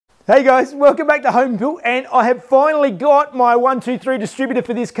Hey guys, welcome back to Home Built, and I have finally got my 123 distributor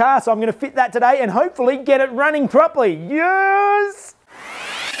for this car, so I'm going to fit that today and hopefully get it running properly. Yes!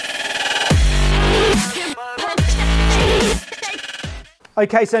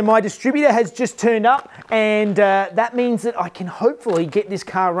 Okay, so my distributor has just turned up, and that means that I can hopefully get this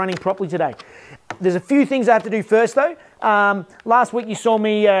car running properly today. There's a few things I have to do first though. Last week you saw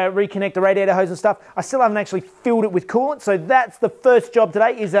me reconnect the radiator hose and stuff. I still haven't actually filled it with coolant, so that's the first job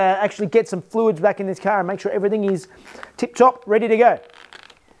today, is actually get some fluids back in this car and make sure everything is tip-top, ready to go.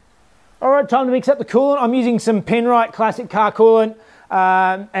 All right, time to mix up the coolant. I'm using some Penrite Classic Car Coolant,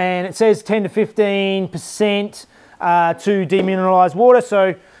 and it says 10 to 15% to demineralized water,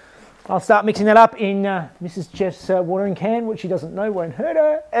 so I'll start mixing that up in Mrs. Jeff's watering can, which she doesn't know won't hurt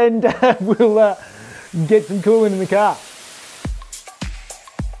her, and we'll get some coolant in the car.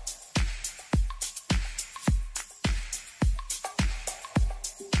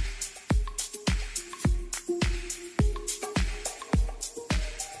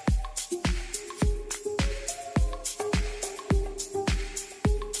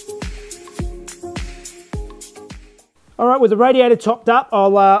 All right, with the radiator topped up,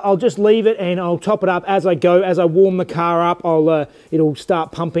 I'll just leave it and I'll top it up as I go. As I warm the car up, it'll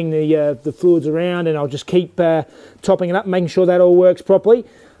start pumping the fluids around, and I'll just keep topping it up, making sure that all works properly.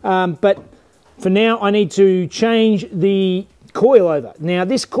 But for now, I need to change the coil over. Now,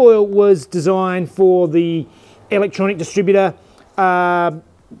 this coil was designed for the electronic distributor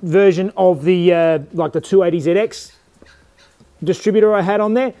version of the like the 280ZX distributor I had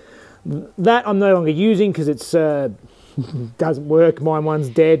on there. That I'm no longer using because it's doesn't work. My one's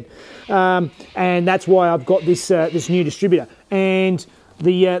dead, and that's why I've got this this new distributor. And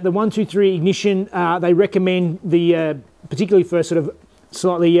the 123 ignition, they recommend particularly for sort of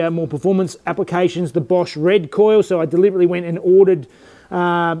slightly more performance applications, the Bosch red coil. So I deliberately went and ordered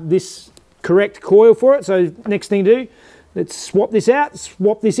this correct coil for it. So next thing to do, let's swap this out,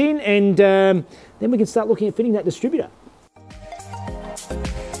 swap this in, and then we can start looking at fitting that distributor.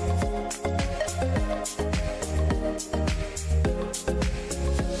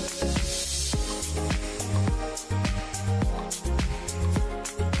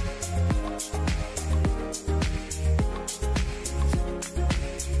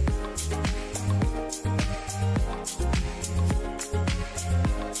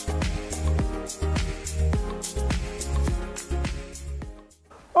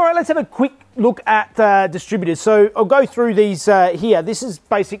 All right, let's have a quick look at distributors. So I'll go through these here. This is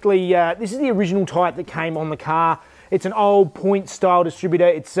basically, this is the original type that came on the car. It's an old point style distributor.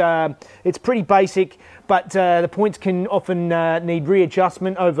 It's pretty basic, but the points can often need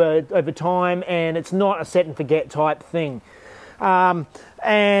readjustment over time, and it's not a set and forget type thing.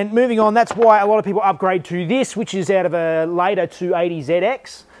 And moving on, that's why a lot of people upgrade to this, which is out of a later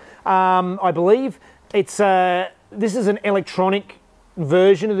 280ZX, I believe. This is an electronic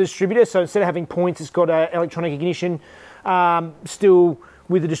version of the distributor, so instead of having points, it's got electronic ignition still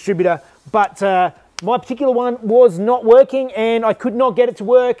with the distributor, but my particular one was not working and I could not get it to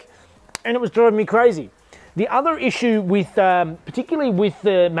work, and it was driving me crazy. The other issue with particularly with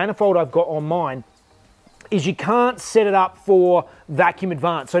the manifold I've got on mine is you can't set it up for vacuum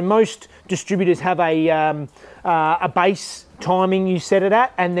advance. So most distributors have a base timing you set it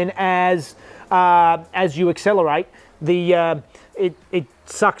at, and then as you accelerate, it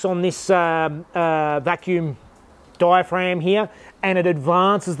sucks on this vacuum diaphragm here, and it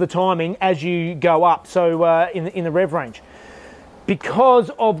advances the timing as you go up, so in the rev range.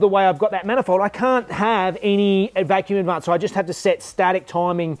 Because of the way I've got that manifold, I can't have any vacuum advance, so I just have to set static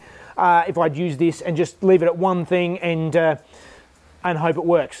timing if I'd use this, and just leave it at one thing and hope it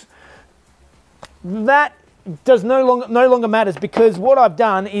works. That does no longer matters, because what I've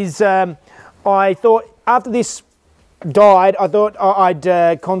done is I thought after this died, I thought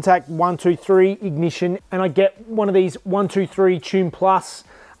I'd contact 123 Ignition and I'd get one of these 123 Tune Plus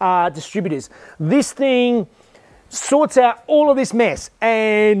distributors. This thing sorts out all of this mess,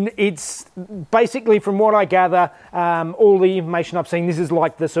 and it's basically, from what I gather, all the information I've seen, this is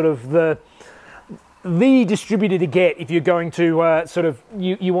like the sort of the distributor to get if you're going to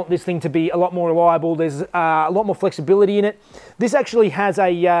you want this thing to be a lot more reliable. There's a lot more flexibility in it. This actually has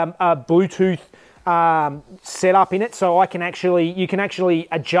a Bluetooth set up in it, so you can actually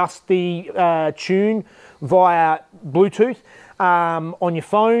adjust the tune via Bluetooth on your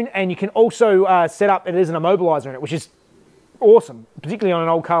phone, and you can also set up it as an immobilizer in it, which is awesome, particularly on an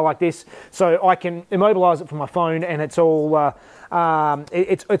old car like this. So I can immobilize it from my phone, and it's all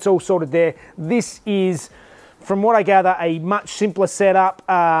it's all sorted there. This is, from what I gather, a much simpler setup.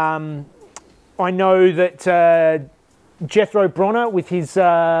 I know that Jethro Bronner with his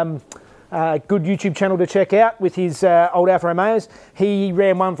good YouTube channel to check out with his old Alfa Romeos. He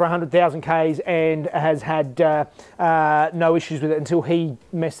ran one for 100,000 Ks and has had no issues with it until he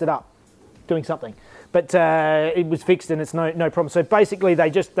messed it up doing something. But it was fixed and it's no problem. So basically they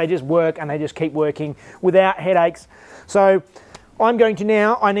just work and they just keep working without headaches. So I'm going to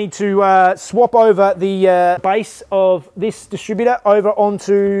now, I need to swap over the base of this distributor over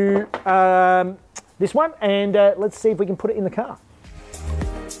onto this one, and let's see if we can put it in the car.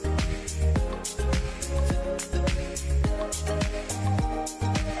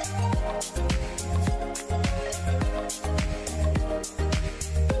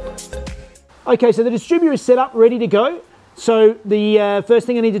 Okay, so the distributor is set up, ready to go. So the first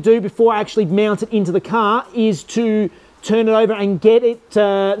thing I need to do before I actually mount it into the car is to turn it over and get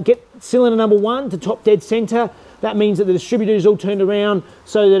cylinder number 1 to top dead center. That means that the distributor is all turned around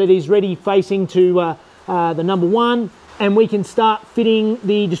so that it is ready facing to the number 1, and we can start fitting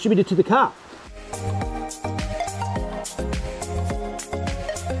the distributor to the car.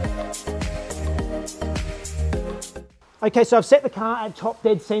 Okay, so I've set the car at top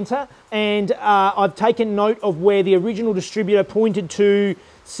dead center, and I've taken note of where the original distributor pointed to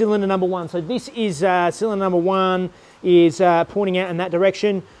cylinder number 1. So this is cylinder number 1 is pointing out in that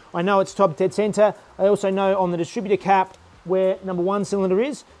direction. I know it's top dead center. I also know on the distributor cap where number 1 cylinder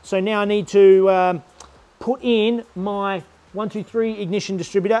is. So now I need to put in my 1, 2, 3 ignition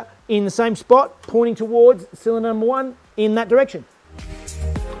distributor in the same spot, pointing towards cylinder number 1 in that direction.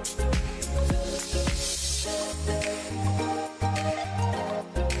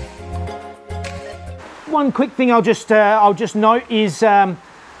 One quick thing I'll just note is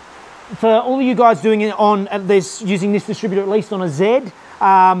for all of you guys doing it on using this distributor at least on a Z,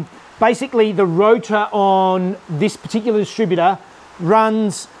 basically the rotor on this particular distributor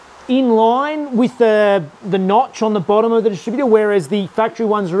runs in line with the notch on the bottom of the distributor, whereas the factory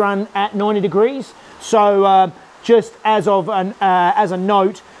ones run at 90 degrees. So just as a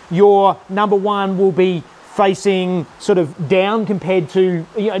note, your number 1 will be facing sort of down compared to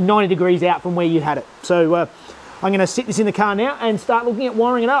 90 degrees out from where you had it. So I'm going to sit this in the car now and start looking at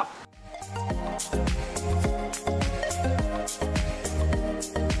wiring it up.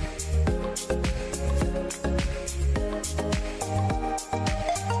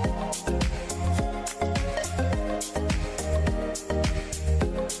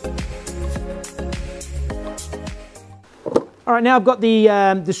 All right, now I've got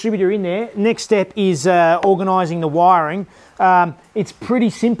the distributor in there. Next step is organising the wiring. It's pretty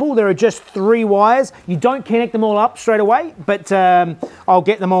simple. There are just 3 wires. You don't connect them all up straight away, but I'll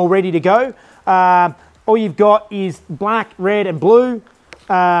get them all ready to go. All you've got is black, red and blue.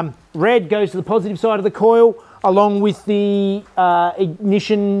 Red goes to the positive side of the coil along with the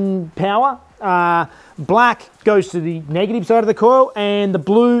ignition power. Black goes to the negative side of the coil, and the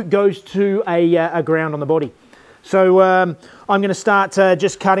blue goes to a ground on the body. So I'm going to start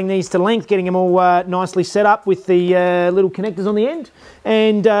just cutting these to length, getting them all nicely set up with the little connectors on the end,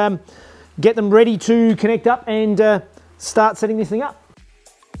 and get them ready to connect up and start setting this thing up.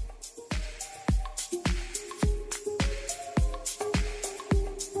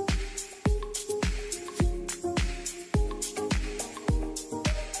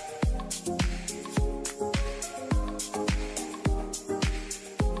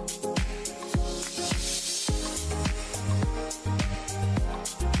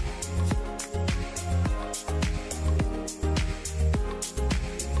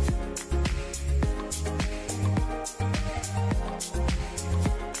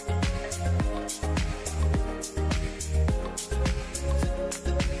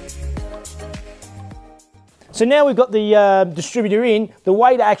 So now we've got the distributor in, the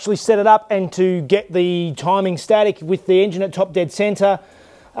way to actually set it up and to get the timing static with the engine at top dead center,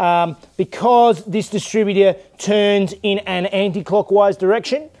 because this distributor turns in an anti-clockwise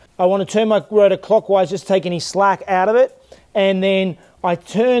direction, I want to turn my rotor clockwise, just take any slack out of it, and then I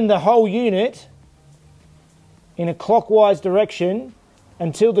turn the whole unit in a clockwise direction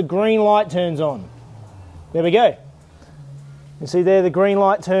until the green light turns on. There we go. You see there the green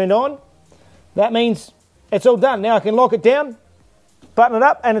light turned on. That means it's all done. Now I can lock it down, button it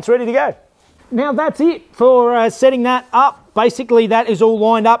up, and it's ready to go. Now that's it for setting that up. Basically that is all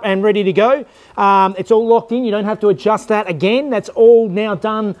lined up and ready to go. It's all locked in. You don't have to adjust that again. That's all now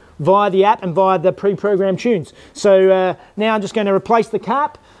done via the app and via the pre-programmed tunes. So now I'm just going to replace the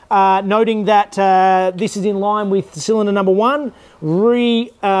cap, noting that this is in line with cylinder number 1,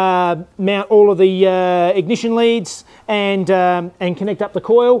 mount all of the ignition leads, and connect up the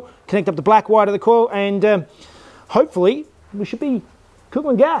coil, connect up the black wire to the coil, and hopefully we should be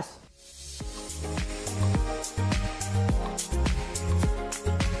cooking gas.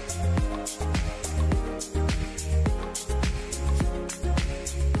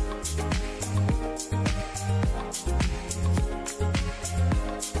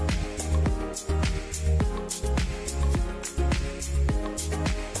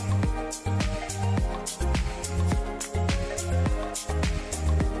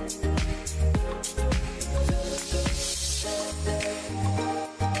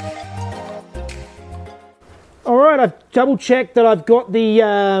 double check that I've got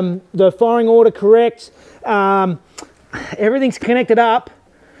the firing order correct. Everything's connected up.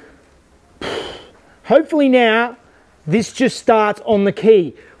 Hopefully now, this just starts on the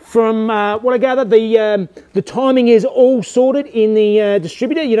key. From what I gather, the timing is all sorted in the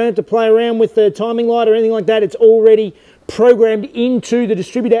distributor. You don't have to play around with the timing light or anything like that. It's already programmed into the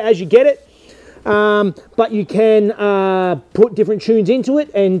distributor as you get it. But you can put different tunes into it,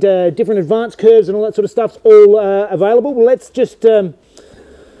 and different advanced curves and all that sort of stuff's all available. Well, let's just, that's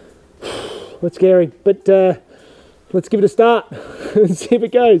scary, but let's give it a start and see if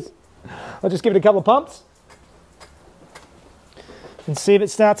it goes. I'll just give it a couple of pumps and see if it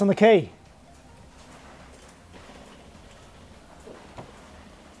starts on the key.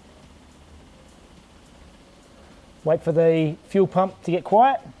 Wait for the fuel pump to get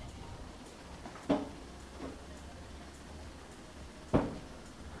quiet.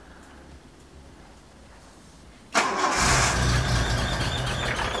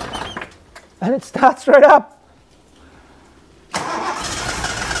 And it starts straight up.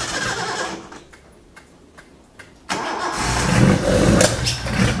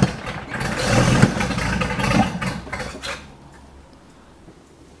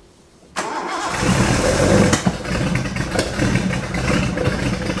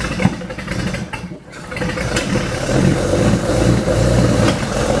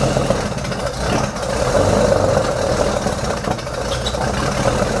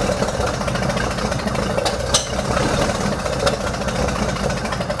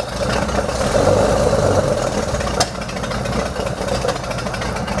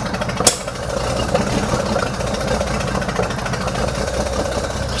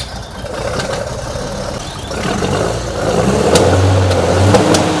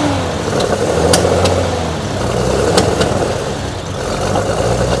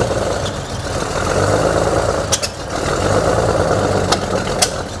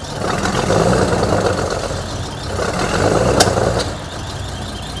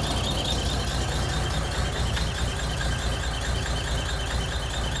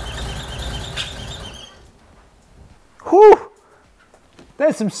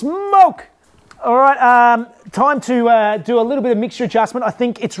 There's some smoke. All right, time to do a little bit of mixture adjustment. I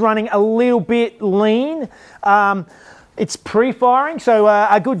think it's running a little bit lean. It's pre-firing, so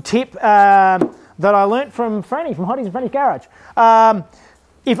a good tip that I learnt from Franny, from Hotties and Franny's Garage.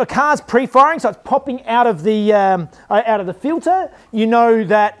 If a car's pre-firing, so it's popping out of the filter, you know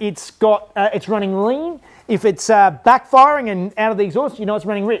that it's running lean. If it's backfiring and out of the exhaust, you know it's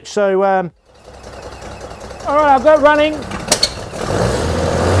running rich. So, all right, I've got it running.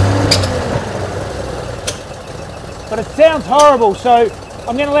 But it sounds horrible, so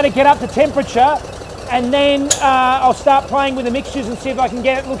I'm going to let it get up to temperature, and then I'll start playing with the mixtures and see if I can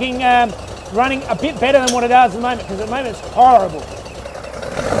get it looking, running a bit better than what it does at the moment, because at the moment it's horrible.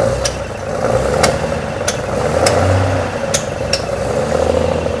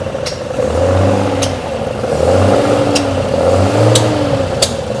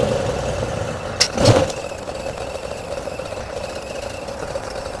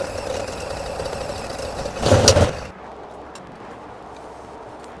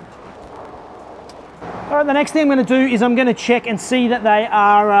 All right, the next thing I'm going to do is I'm going to check and see that they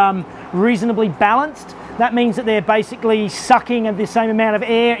are reasonably balanced. That means that they're basically sucking the same amount of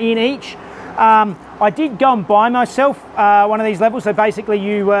air in each. I did go and buy myself one of these levels. So basically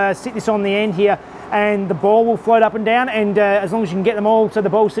you sit this on the end here and the ball will float up and down, and as long as you can get them all so the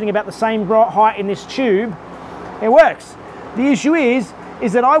ball's sitting about the same height in this tube, it works. The issue is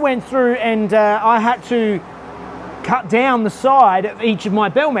that I went through and I had to cut down the side of each of my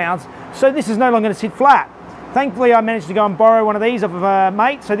bell mounts, so this is no longer going to sit flat. Thankfully, I managed to go and borrow one of these off of a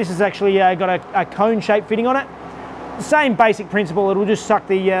mate, so this has actually got a cone-shaped fitting on it. The same basic principle, it'll just suck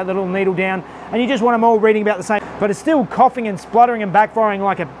the little needle down, and you just want them all reading about the same, but it's still coughing and spluttering and backfiring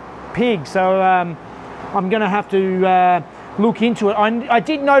like a pig, so I'm going to have to look into it. I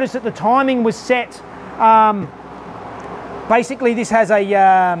did notice that the timing was set, basically this has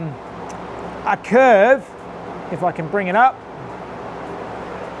a curve, if I can bring it up.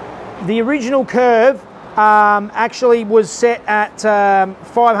 The original curve actually was set at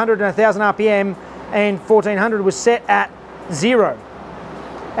 500 and 1000 RPM, and 1400 was set at 0.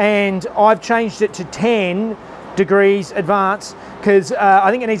 And I've changed it to 10 degrees advance because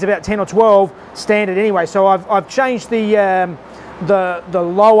I think it needs about 10 or 12 standard anyway. So I've changed the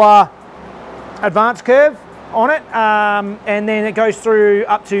lower advance curve on it, and then it goes through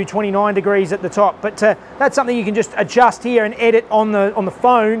up to 29 degrees at the top. But that's something you can just adjust here and edit on the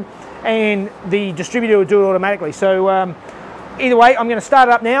phone, and the distributor will do it automatically. So either way, I'm going to start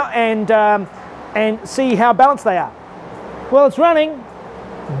it up now and see how balanced they are. Well, it's running,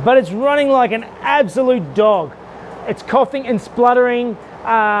 but it's running like an absolute dog. It's coughing and spluttering.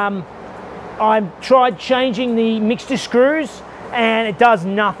 I've tried changing the mixture screws and it does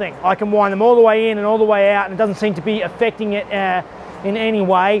nothing. I can wind them all the way in and all the way out and it doesn't seem to be affecting it in any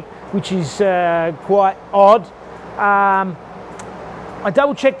way, which is quite odd. I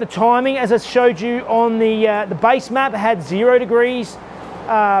double checked the timing as I showed you on the base map. It had 0 degrees.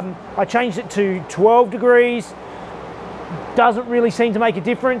 I changed it to 12 degrees. Doesn't really seem to make a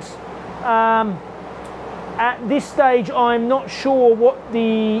difference. At this stage, I'm not sure what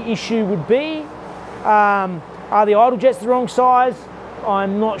the issue would be. Are the idle jets the wrong size?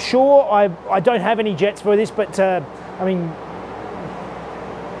 I'm not sure. I don't have any jets for this, but I mean,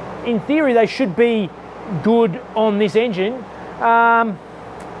 in theory, they should be good on this engine. In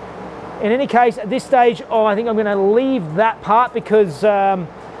any case, at this stage, I think I'm going to leave that part because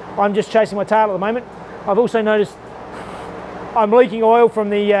I'm just chasing my tail at the moment. I've also noticed I'm leaking oil from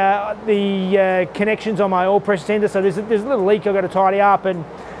the connections on my oil pressure tender, so there's a little leak I've got to tidy up and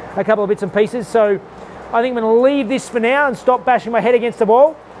a couple of bits and pieces. So I think I'm going to leave this for now and stop bashing my head against the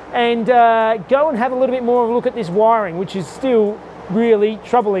wall and go and have a little bit more of a look at this wiring, which is still really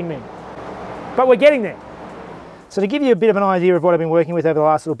troubling me. But we're getting there. So to give you a bit of an idea of what I've been working with over the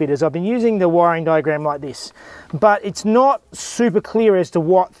last little bit is I've been using the wiring diagram like this, but it's not super clear as to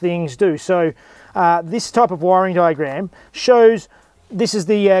what things do. So this type of wiring diagram shows this is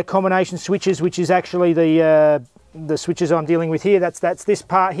the combination switches, which is actually the switches I'm dealing with here. That's this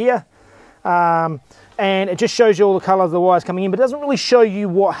part here. And it just shows you all the color of the wires coming in, but it doesn't really show you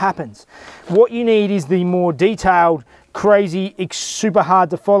what happens. What you need is the more detailed, crazy, super hard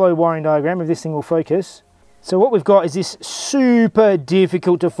to follow wiring diagram, if this thing will focus. So what we've got is this super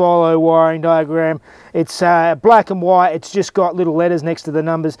difficult to follow wiring diagram. It's black and white. It's just got little letters next to the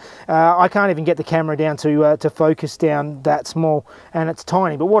numbers. I can't even get the camera down to focus down that small, and it's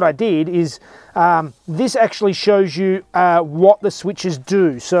tiny. But what I did is this actually shows you what the switches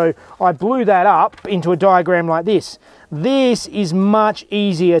do. So I blew that up into a diagram like this. This is much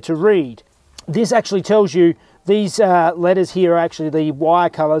easier to read. This actually tells you these letters here are actually the wire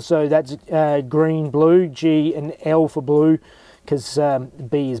colors, so that's green, blue, G and L for blue, because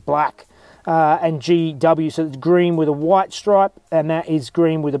B is black, and GW, so it's green with a white stripe, and that is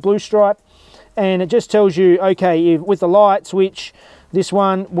green with a blue stripe. And it just tells you, okay, with the light switch, this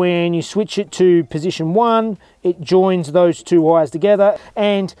one, when you switch it to position 1, it joins those two wires together,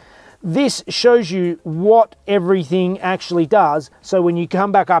 and this shows you what everything actually does. So when you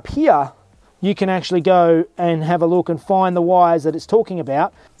come back up here, you can actually go and have a look and find the wires that it's talking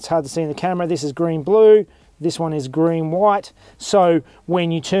about. It's hard to see in the camera. This is green blue, this one is green white. So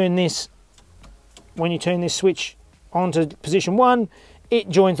when you turn this switch onto position 1, it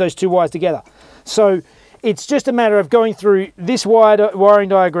joins those two wires together. So it's just a matter of going through this wiring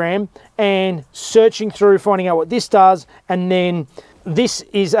diagram and searching through, finding out what this does, and then this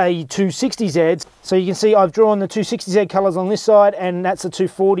is a 260Z. So you can see I've drawn the 260Z colors on this side, and that's the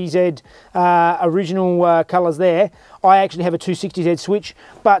 240Z original colors there. I actually have a 260Z switch,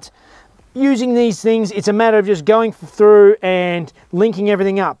 but using these things, it's a matter of just going through and linking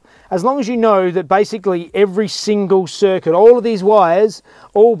everything up. As long as you know that basically every single circuit, all of these wires,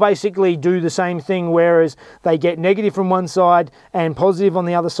 all basically do the same thing, whereas they get negative from one side and positive on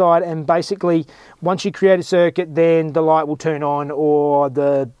the other side, and basically once you create a circuit, then the light will turn on or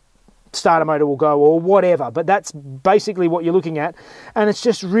the starter motor will go or whatever. But that's basically what you're looking at, and it's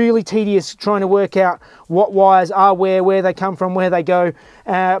just really tedious trying to work out what wires are where they come from, where they go.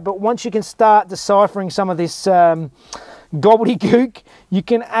 But once you can start deciphering some of this gobbledygook, you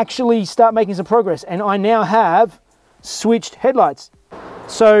can actually start making some progress. And I now have switched headlights.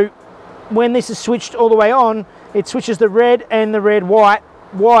 So when this is switched all the way on, it switches the red and the red-white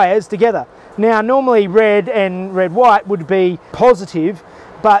wires together. Now normally red and red-white would be positive,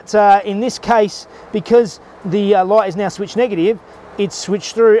 but in this case, because the light is now switched negative, it's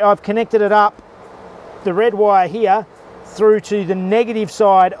switched through. I've connected it up, the red wire here, through to the negative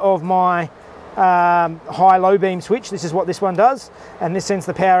side of my high-low beam switch. This is what this one does, and this sends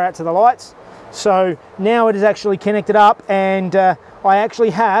the power out to the lights. So now it is actually connected up, and I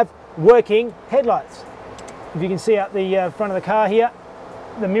actually have working headlights. If you can see out the front of the car here,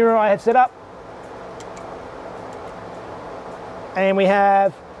 the mirror I have set up, and we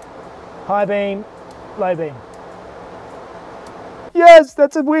have high beam, low beam. Yes,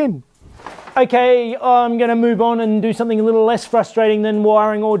 that's a win. Okay, I'm going to move on and do something a little less frustrating than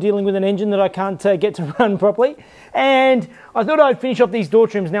wiring or dealing with an engine that I can't get to run properly. And I thought I'd finish off these door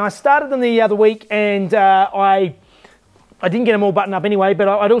trims. Now, I started them the other week, and I I didn't get them all buttoned up anyway, but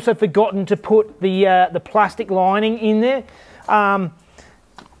I'd also forgotten to put the plastic lining in there.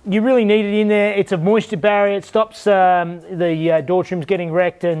 You really need it in there. It's a moisture barrier. It stops the door trims getting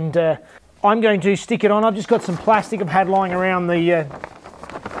wrecked, and I'm going to stick it on. I've just got some plastic I've had lying around the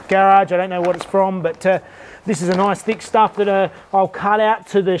garage. I don't know what it's from, but this is a nice thick stuff that I'll cut out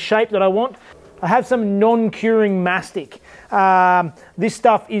to the shape that I want. I have some non-curing mastic. This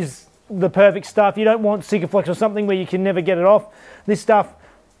stuff is the perfect stuff. You don't want Sikaflex or something where you can never get it off. This stuff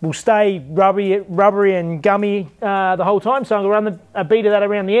will stay rubbery and gummy the whole time. So I'm going to run a bead of that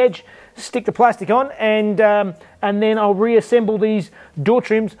around the edge, stick the plastic on, and then I'll reassemble these door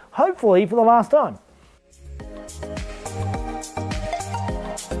trims, hopefully for the last time.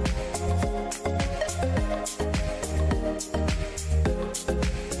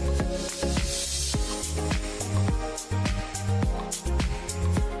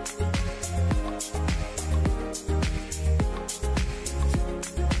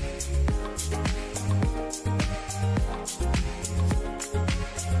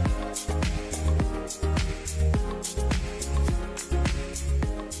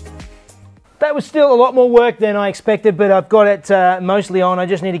 That was still a lot more work than I expected, but I've got it mostly on. I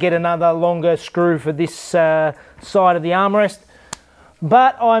just need to get another longer screw for this side of the armrest.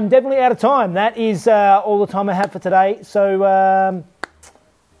 But I'm definitely out of time. That is all the time I have for today. So I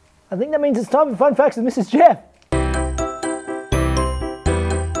think that means it's time for Fun Facts with Mrs. Jeff.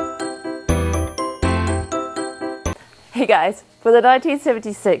 Hey guys, for the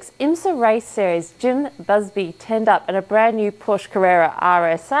 1976 IMSA race series, Jim Busby turned up in a brand new Porsche Carrera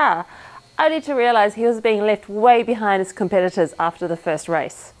RSR, only to realise he was being left way behind his competitors after the first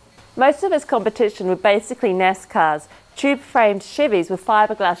race. Most of his competition were basically NASCAR's tube-framed Chevys with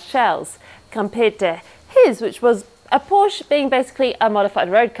fiberglass shells, compared to his, which was a Porsche being basically a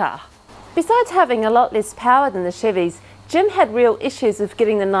modified road car. Besides having a lot less power than the Chevys, Jim had real issues with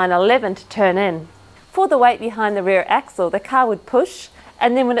getting the 911 to turn in. For the weight behind the rear axle, the car would push,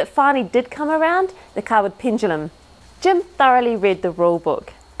 and then when it finally did come around, the car would pendulum. Jim thoroughly read the rule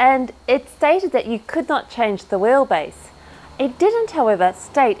book, and it stated that you could not change the wheelbase. It didn't, however,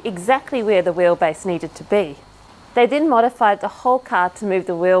 state exactly where the wheelbase needed to be. They then modified the whole car to move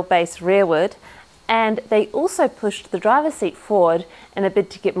the wheelbase rearward, and they also pushed the driver's seat forward in a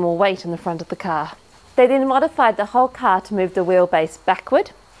bid to get more weight in the front of the car. They then modified the whole car to move the wheelbase backward,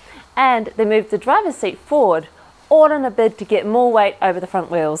 and they moved the driver's seat forward, all in a bid to get more weight over the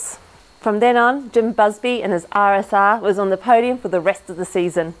front wheels. From then on, Jim Busby and his RSR was on the podium for the rest of the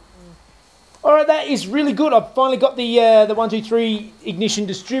season. All right, that is really good. I've finally got the 123 ignition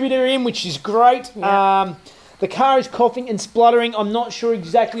distributor in, which is great. Yeah. The car is coughing and spluttering. I'm not sure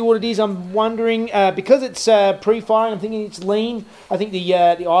exactly what it is. I'm wondering, because it's pre-firing, I'm thinking it's lean. I think the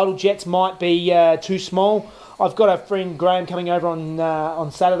idle jets might be too small. I've got a friend, Graham, coming over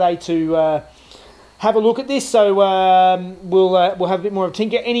on Saturday to have a look at this, so we'll have a bit more of a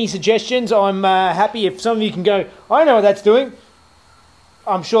tinker. Any suggestions? I'm happy if some of you can go, I know what that's doing.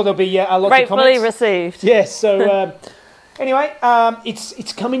 I'm sure there'll be a lot of comments. Gratefully received. Yes, so anyway,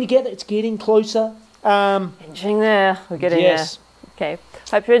 it's coming together. It's getting closer. Inching there. We're getting yes. there. Okay.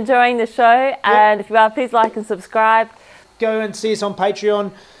 Hope you're enjoying the show, and if you are, please like and subscribe. Go and see us on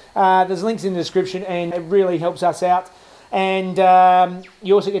Patreon. There's links in the description, and it really helps us out. And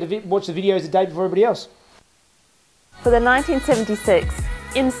you also get to watch the videos a day before everybody else. For the 1976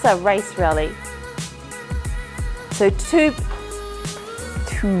 IMSA race rally, so tube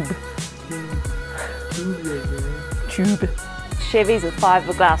Chevys with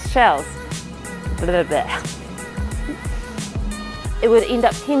fiberglass shells. Blah, blah, blah. It would end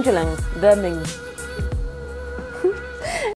up pendulum